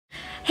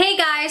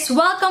guys!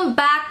 Welcome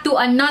back to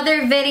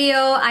another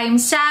video. I'm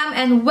Sam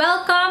and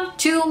welcome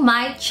to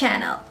my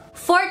channel.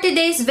 For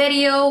today's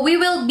video, we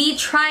will be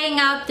trying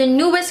out the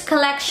newest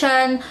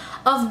collection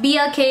of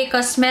BLK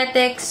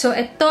Cosmetics. So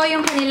ito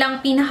yung kanilang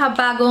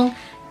pinakabagong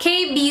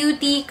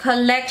K-Beauty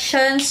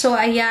collection. So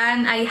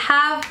ayan, I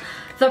have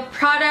the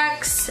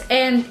products,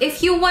 and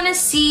if you want to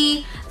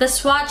see the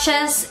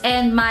swatches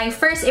and my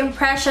first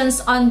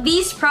impressions on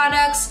these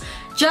products,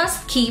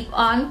 just keep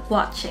on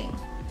watching.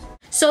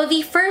 So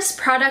the first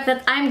product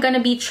that I'm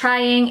gonna be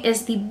trying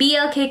is the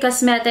BLK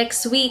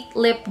Cosmetics Sweet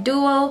Lip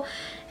Duo,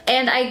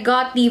 and I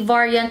got the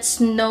variant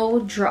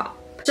Snowdrop.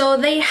 So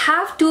they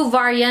have two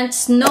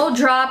variants,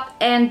 Snowdrop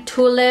and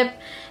Tulip,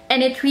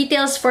 and it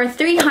retails for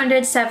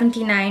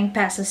 379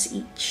 pesos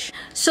each.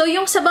 So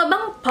yung sa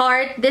babang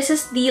part, this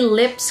is the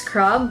lip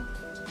scrub.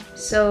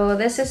 So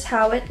this is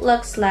how it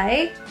looks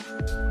like.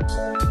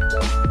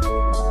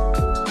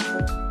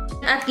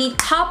 At the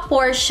top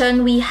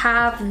portion, we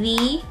have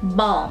the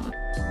balm.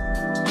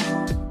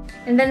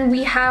 And then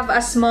we have a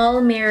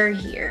small mirror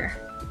here.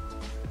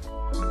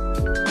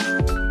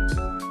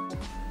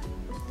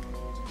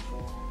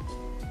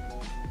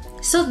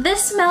 So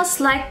this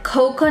smells like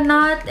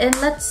coconut, and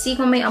let's see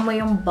kung may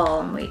amoy yung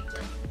balm. Wait.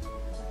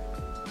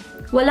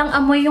 Walang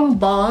amoy yung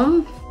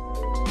balm.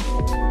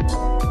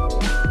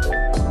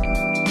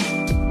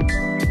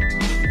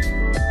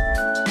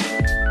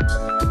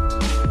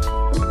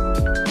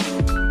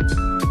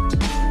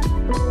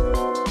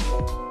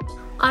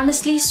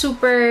 Honestly,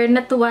 super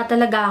natuwa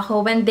talaga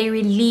ako when they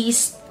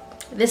released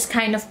this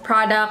kind of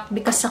product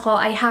because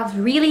I have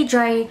really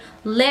dry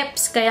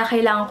lips, kaya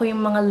kailangan ko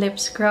yung mga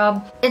lip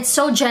scrub. It's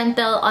so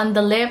gentle on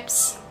the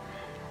lips,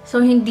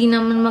 so hindi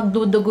naman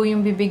magdudugo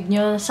yung bibig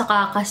nyo sa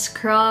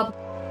kaka-scrub.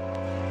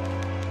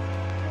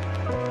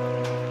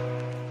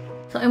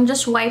 So I'm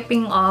just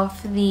wiping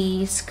off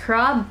the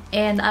scrub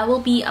and I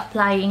will be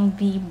applying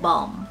the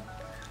balm.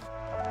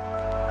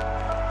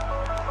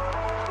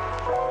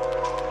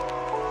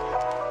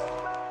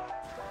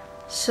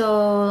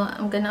 So,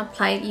 I'm gonna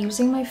apply it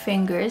using my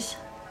fingers.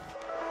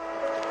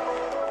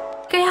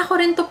 Kaya ko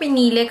rin to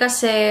pinili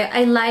kasi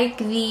I like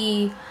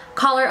the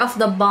color of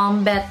the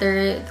balm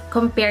better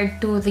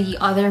compared to the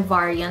other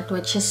variant,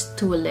 which is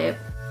Tulip.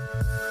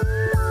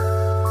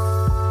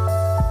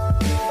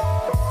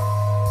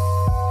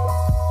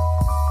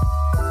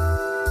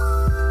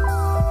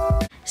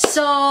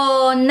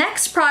 So,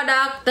 next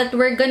product that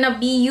we're gonna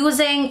be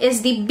using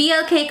is the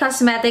BLK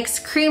Cosmetics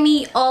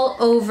Creamy All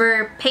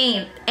Over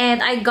Paint.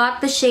 And I got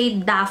the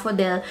shade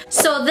Daffodil.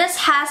 So,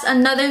 this has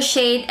another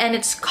shade and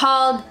it's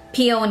called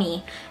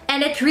Peony.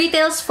 And it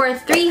retails for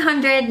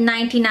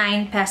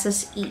 399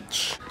 pesos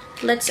each.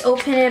 Let's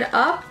open it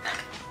up.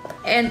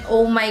 And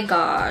oh my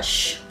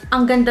gosh,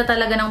 ang ganda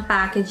talaga ng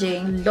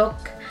packaging.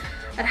 Look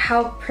at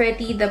how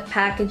pretty the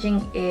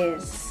packaging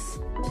is.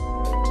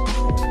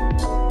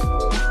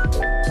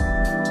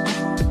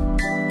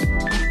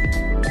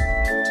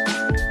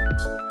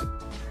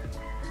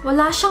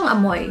 Wala siyang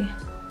amoy.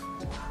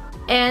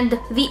 And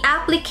the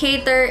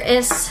applicator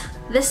is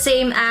the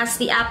same as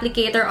the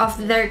applicator of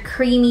their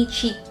creamy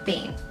cheek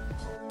paint.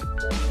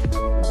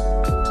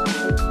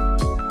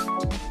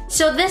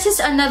 So this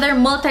is another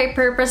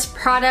multi-purpose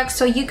product,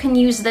 so you can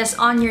use this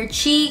on your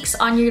cheeks,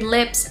 on your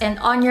lips, and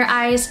on your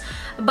eyes.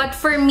 But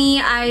for me,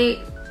 I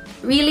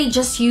really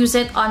just use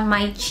it on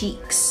my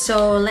cheeks.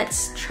 So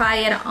let's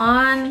try it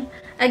on.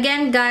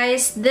 Again,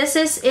 guys, this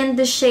is in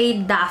the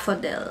shade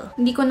Daffodil.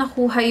 Hindi ko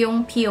nakuha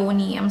yung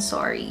Peony, I'm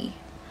sorry.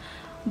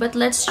 But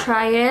let's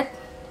try it.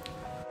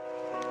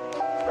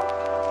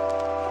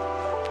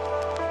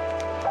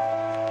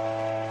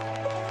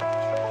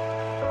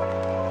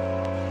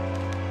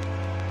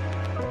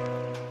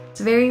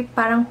 It's very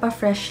parang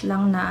pa-fresh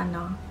lang na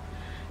ano.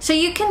 So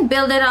you can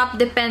build it up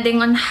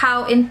depending on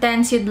how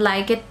intense you'd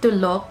like it to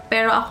look.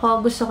 Pero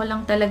ako, gusto ko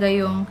lang talaga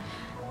yung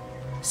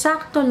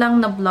sakto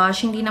lang na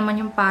blush, hindi naman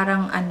yung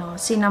parang ano,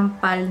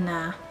 sinampal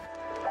na.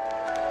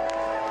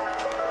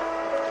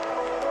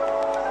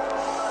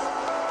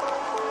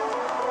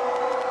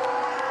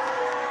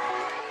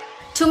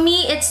 To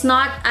me, it's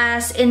not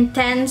as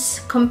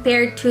intense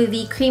compared to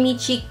the creamy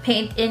cheek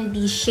paint in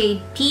the shade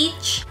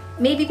Peach.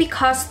 Maybe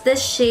because this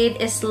shade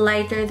is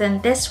lighter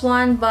than this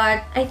one,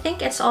 but I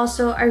think it's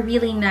also a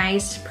really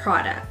nice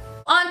product.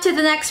 On to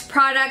the next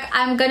product,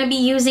 I'm gonna be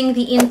using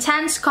the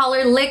Intense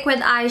Color Liquid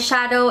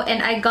Eyeshadow, and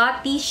I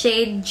got the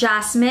shade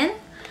Jasmine.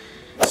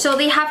 So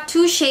they have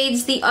two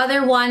shades. The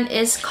other one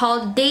is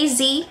called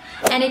Daisy,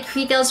 and it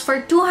retails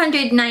for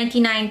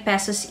 299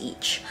 pesos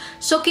each.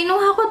 So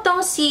kinuha ko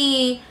tong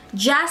si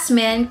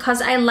Jasmine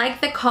because I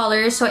like the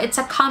color. So it's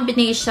a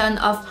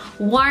combination of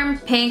warm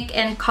pink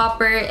and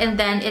copper, and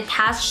then it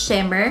has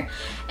shimmer.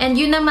 And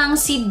yun namang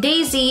si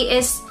Daisy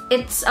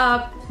it's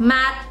a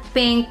matte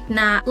pink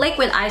na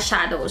liquid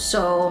eyeshadow.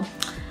 So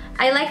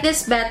I like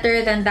this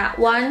better than that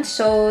one.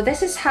 So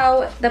this is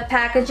how the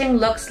packaging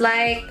looks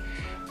like.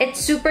 It's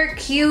super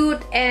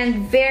cute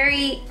and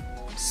very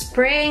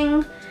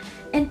spring.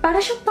 And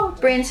para siyang pang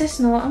princess,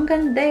 no? Ang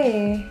ganda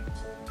eh.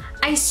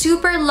 I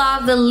super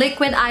love the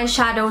liquid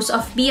eyeshadows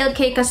of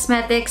BLK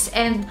Cosmetics,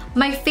 and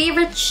my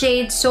favorite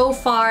shade so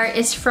far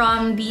is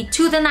from the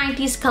To the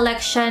 90s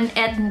collection,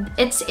 and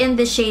it's in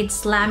the shade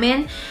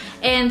Slamin.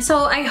 And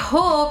so I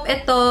hope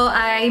ito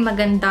ay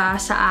maganda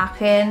sa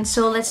akin.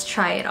 So let's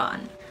try it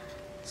on.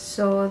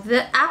 So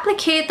the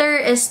applicator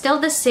is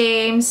still the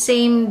same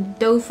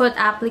doe foot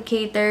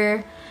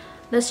applicator.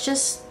 Let's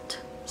just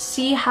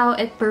see how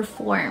it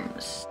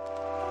performs.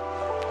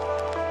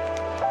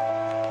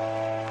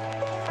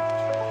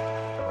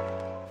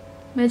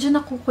 Medyo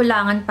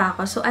nakukulangan pa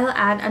ako, so I'll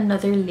add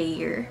another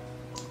layer.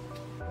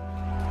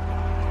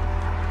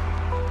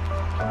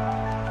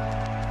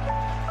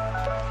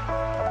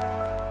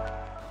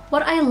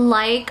 What I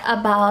like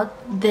about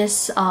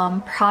this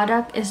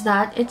product is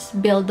that it's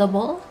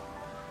buildable.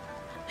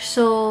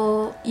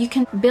 So you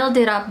can build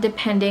it up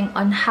depending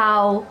on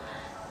how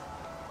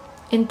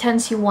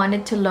intense you want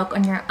it to look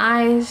on your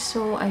eyes.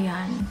 So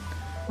ayan.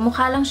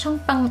 Mukha lang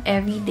siyang pang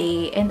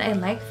everyday, and I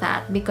like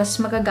that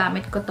because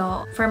magagamit ko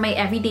to for my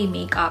everyday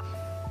makeup.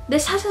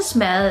 This has a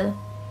smell.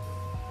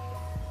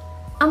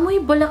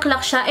 Amoy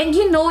bulaklak siya. And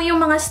you know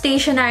yung mga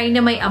stationery na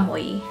may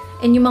amoy.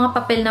 And yung mga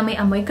papel na may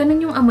amoy,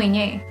 ganun yung amoy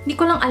niya eh. Hindi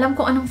ko lang alam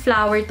kung anong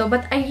flower to,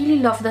 but I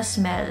really love the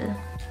smell.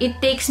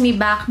 It takes me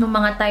back nung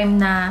mga time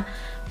na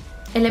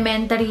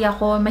elementary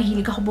ako,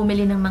 mahilig ako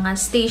bumili ng mga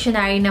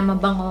stationery na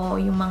mabango,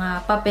 yung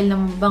mga papel na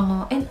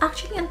mabango. And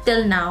actually,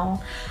 until now,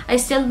 I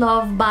still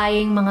love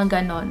buying mga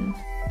ganon.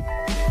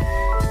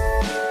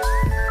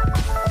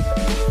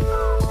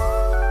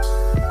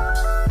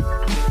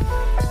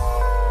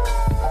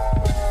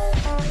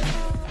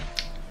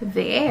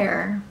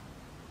 There.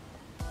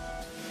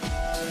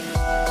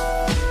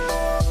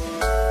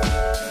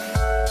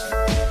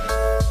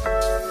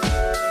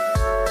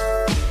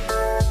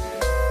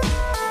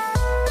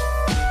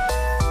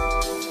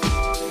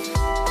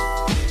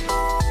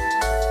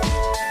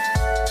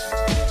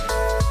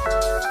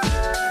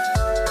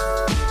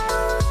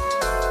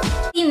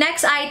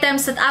 Next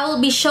items that I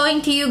will be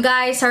showing to you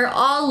guys are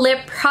all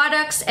lip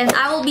products, and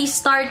I will be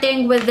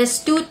starting with this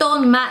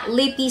two-tone matte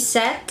lippy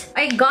set.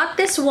 I got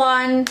this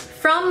one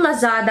from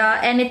Lazada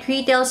and it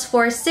retails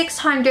for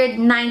 699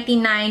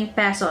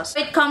 pesos.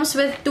 It comes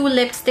with 2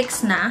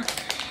 lipsticks na,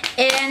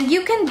 and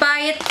you can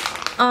buy it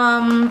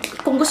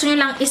kung gusto nyo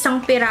lang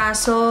isang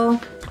piraso.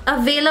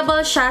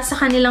 Available siya sa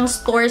kanilang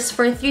stores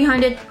for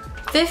 359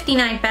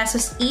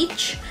 pesos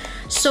each.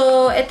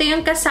 So ito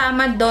yung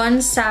kasama doon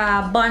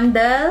sa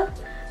bundle.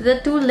 The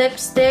 2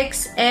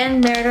 lipsticks, and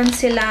meron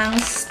silang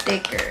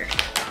sticker.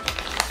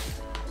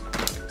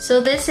 So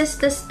this is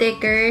the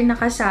sticker na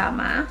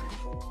kasama.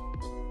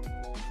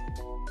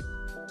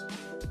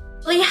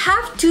 We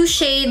have 2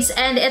 shades,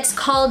 and it's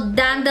called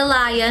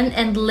Dandelion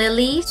and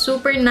Lily.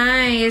 Super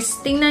nice.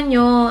 Tingnan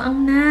nyo,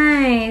 ang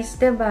nice,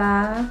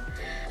 diba?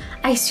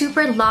 I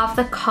super love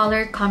the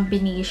color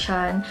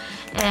combination,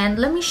 and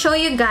let me show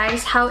you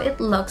guys how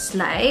it looks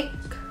like.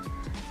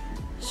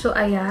 So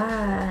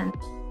ayan.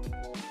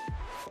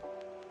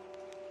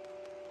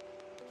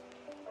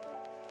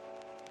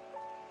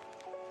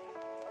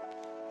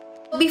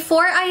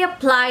 Before I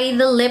apply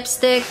the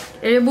lipstick,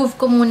 remove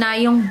ko muna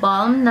yung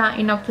balm na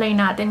in-apply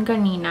natin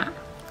kanina.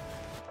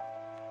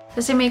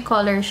 Kasi may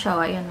color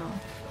siya, ayan o.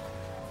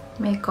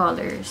 May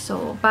color.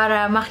 So,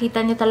 para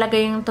makita niyo talaga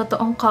yung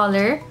totoong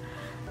color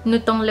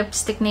nitong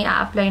lipstick na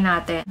i-apply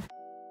natin.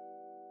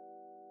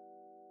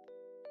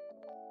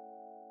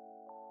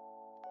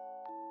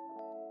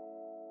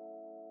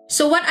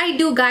 So, what I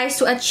do guys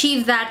to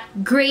achieve that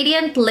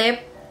gradient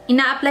lip,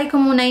 ina-apply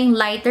ko muna yung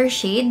lighter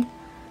shade.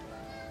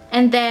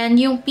 And then,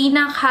 yung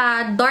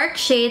pinaka-dark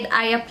shade,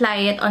 I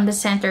apply it on the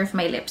center of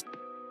my lips.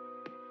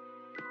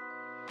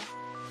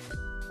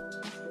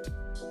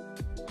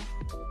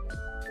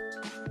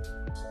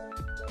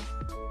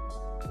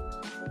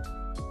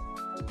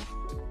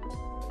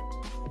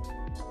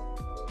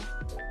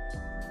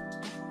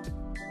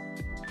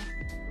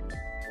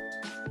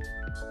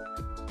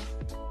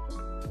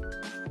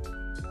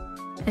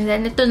 And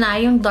then, ito na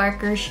yung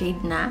darker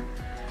shade na.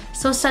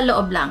 So, sa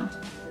loob lang.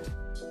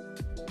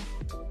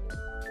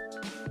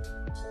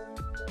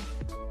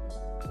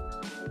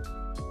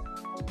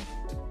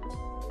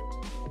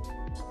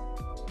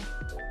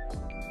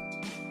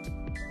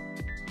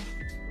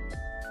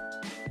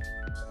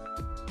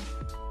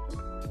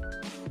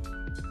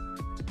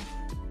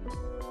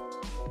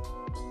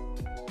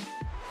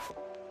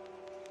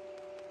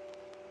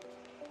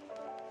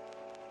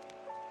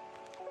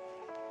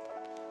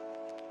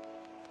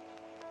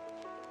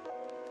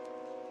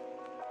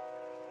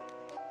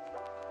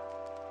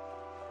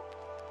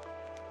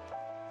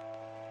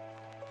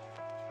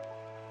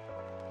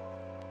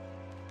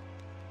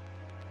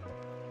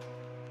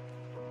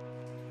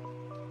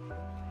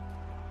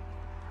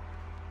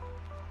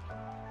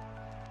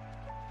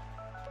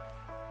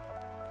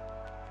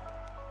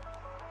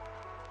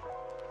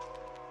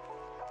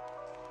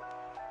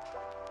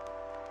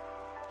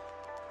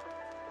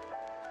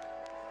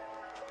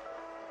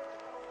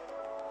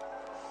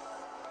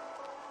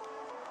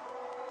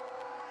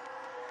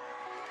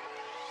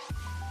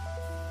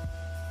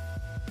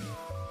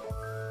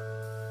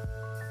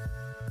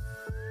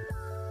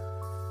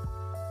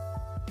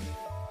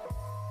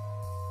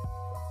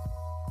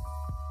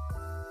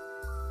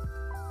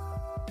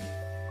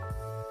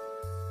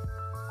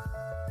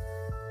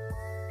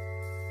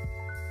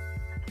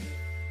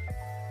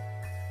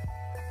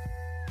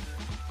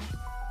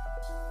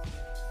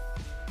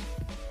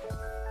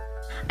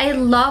 I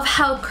love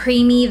how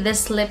creamy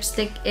this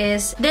lipstick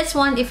is. This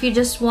one, if you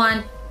just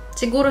want,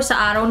 siguro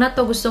sa araw na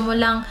to, gusto mo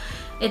lang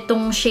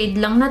itong shade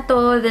lang na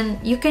to, then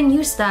you can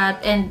use that.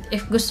 And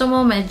if gusto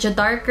mo medyo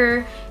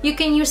darker, you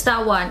can use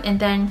that one.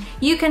 And then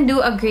you can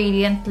do a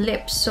gradient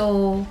lip.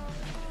 So,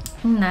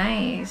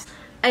 nice.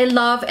 I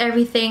love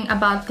everything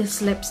about this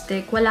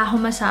lipstick. Wala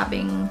akong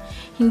masabing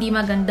hindi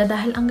maganda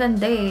dahil ang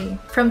ganda eh.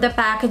 From the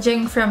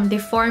packaging, from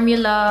the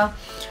formula,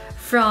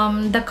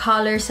 from the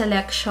color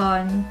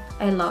selection,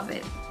 I love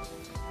it.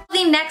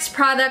 The next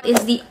product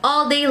is the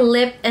All Day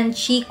Lip and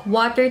Cheek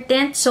Water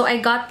Tint. So I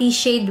got the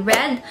shade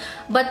red,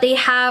 but they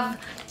have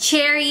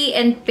cherry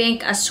and pink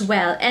as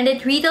well. And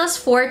it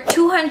retails for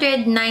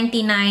 299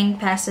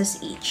 pesos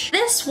each.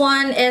 This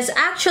one is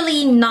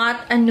actually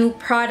not a new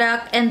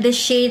product and the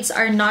shades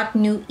are not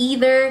new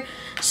either.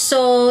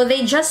 So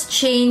they just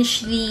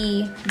changed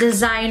the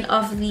design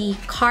of the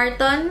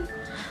carton,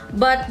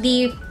 but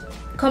the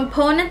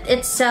component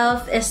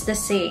itself is the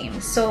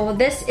same. So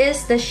this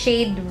is the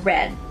shade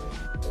red.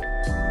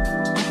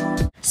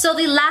 So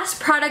the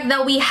last product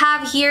that we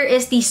have here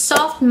is the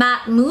Soft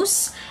Matte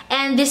Mousse,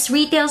 and this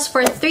retails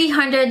for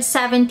 379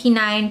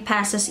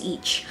 pesos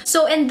each.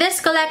 So in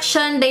this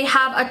collection, they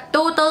have a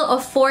total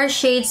of 4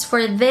 shades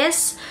for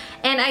this,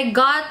 and I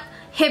got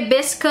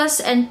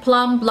Hibiscus and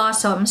Plum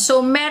Blossom.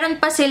 So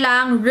meron pa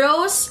silang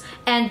Rose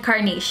and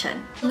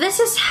Carnation. This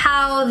is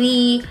how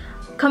the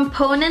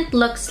component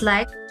looks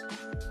like.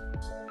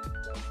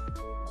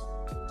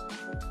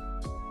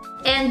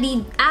 And the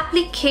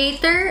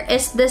applicator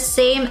is the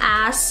same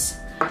as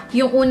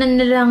yung una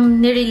nilang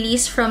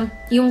nirelease from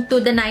yung To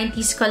The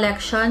 90s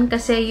collection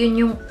kasi yun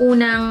yung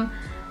unang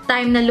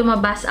time na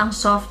lumabas ang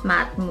Soft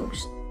Matte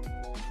Mousse.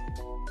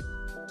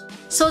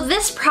 So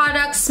this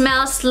product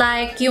smells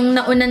like yung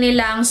nauna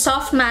nilang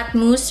Soft Matte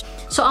Mousse.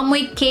 So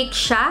amoy cake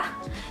siya.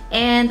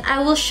 And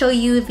I will show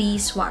you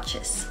the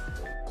swatches.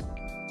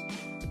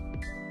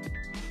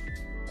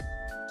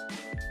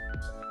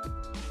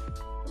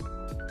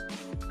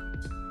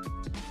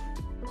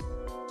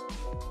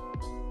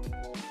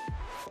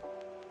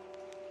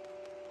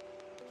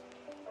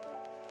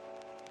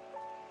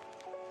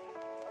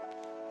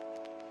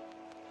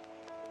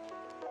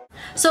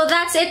 So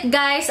that's it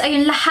guys.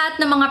 Ayun lahat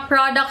ng mga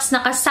products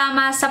na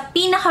kasama sa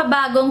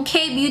pinakabagong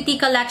K-Beauty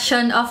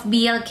collection of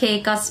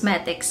BLK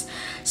Cosmetics.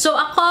 So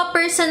ako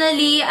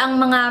personally, ang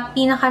mga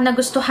pinaka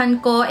nagustuhan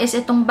ko is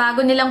itong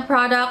bago nilang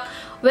product,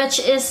 which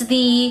is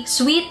the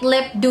Sweet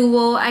Lip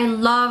Duo. I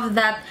love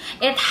that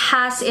it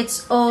has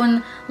its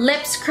own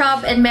lip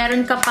scrub and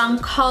meron ka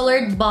pang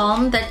colored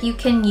balm that you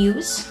can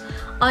use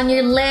on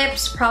your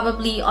lips,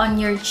 probably on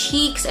your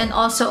cheeks, and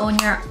also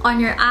on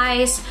your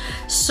eyes.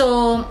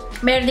 So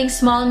meron ding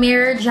small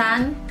mirror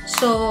dyan.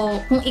 So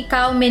kung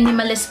ikaw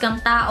minimalist kang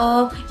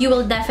tao, you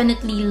will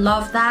definitely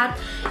love that.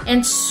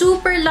 And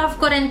super love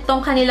ko rin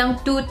tong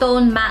kanilang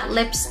two-tone matte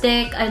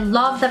lipstick. I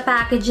love the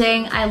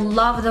packaging. I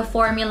love the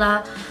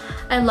formula.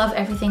 I love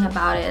everything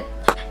about it.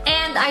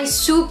 And I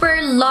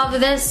super love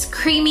this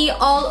creamy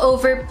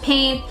all-over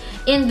paint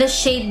in the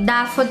shade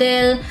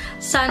Daffodil.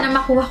 Sana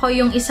makuha ko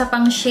yung isa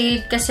pang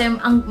shade kasi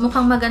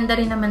mukhang maganda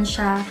rin naman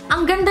siya.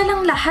 Ang ganda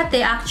lang lahat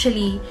eh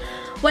actually.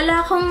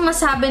 Wala akong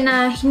masabi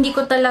na hindi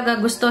ko talaga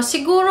gusto.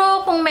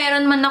 Siguro kung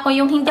meron man ako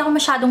yung hindi ako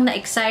masyadong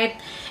na-excite,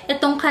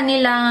 itong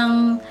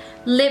kanilang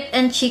lip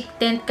and cheek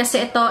tint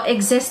kasi ito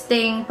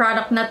existing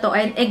product na to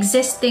and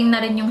existing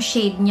na rin yung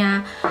shade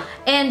niya.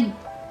 And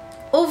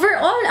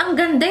overall, ang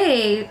ganda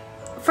eh.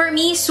 For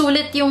me,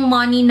 sulit yung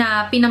money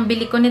na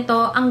pinambili ko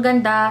nito. Ang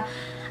ganda.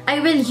 I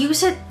will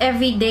use it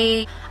every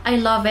day. I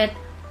love it.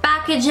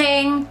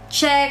 Packaging,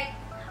 check.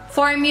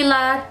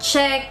 Formula,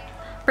 check.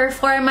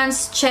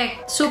 Performance,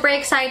 check. Super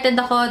excited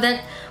ako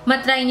that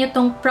matry nyo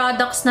tong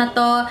products na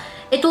to.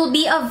 It will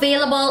be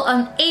available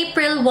on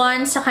April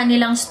 1 sa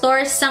kanilang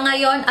stores. Sa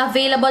ngayon,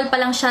 available pa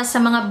lang siya sa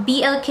mga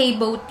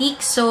BLK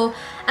boutiques. So,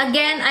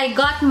 again, I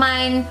got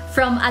mine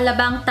from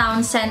Alabang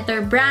Town Center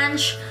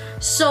branch.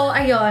 So,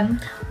 ayun.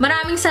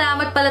 Maraming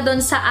salamat pala doon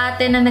sa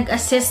ate na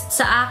nag-assist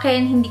sa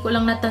akin. Hindi ko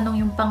lang natanong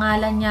yung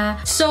pangalan niya.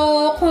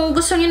 So, kung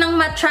gusto niyo nang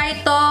matry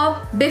to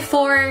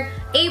before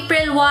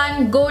April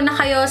 1, go na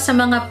kayo sa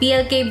mga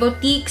BLK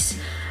boutiques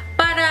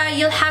para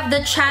you'll have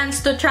the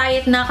chance to try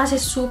it na kasi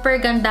super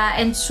ganda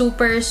and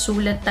super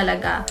sulit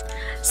talaga.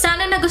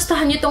 Sana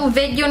nagustuhan nyo tong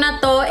video na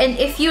to, and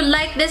if you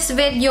like this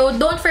video,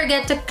 don't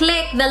forget to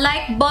click the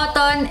like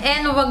button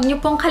and huwag nyo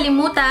pong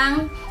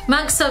kalimutang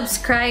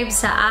mag-subscribe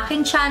sa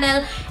aking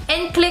channel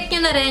and click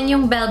nyo na rin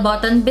yung bell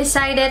button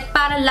beside it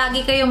para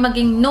lagi kayong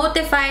maging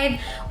notified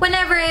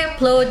whenever I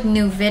upload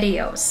new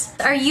videos.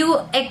 Are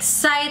you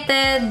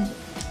excited?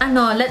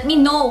 Let me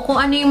know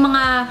kung ano yung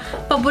mga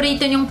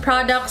paborito nyong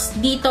products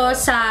dito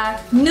sa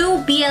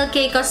new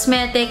BLK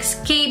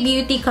Cosmetics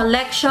K-Beauty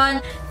Collection.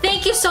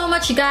 Thank you so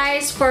much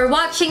guys for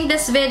watching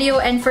this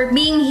video and for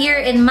being here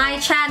in my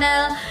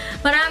channel.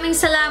 Maraming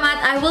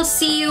salamat. I will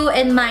see you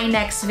in my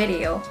next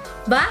video.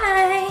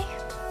 Bye!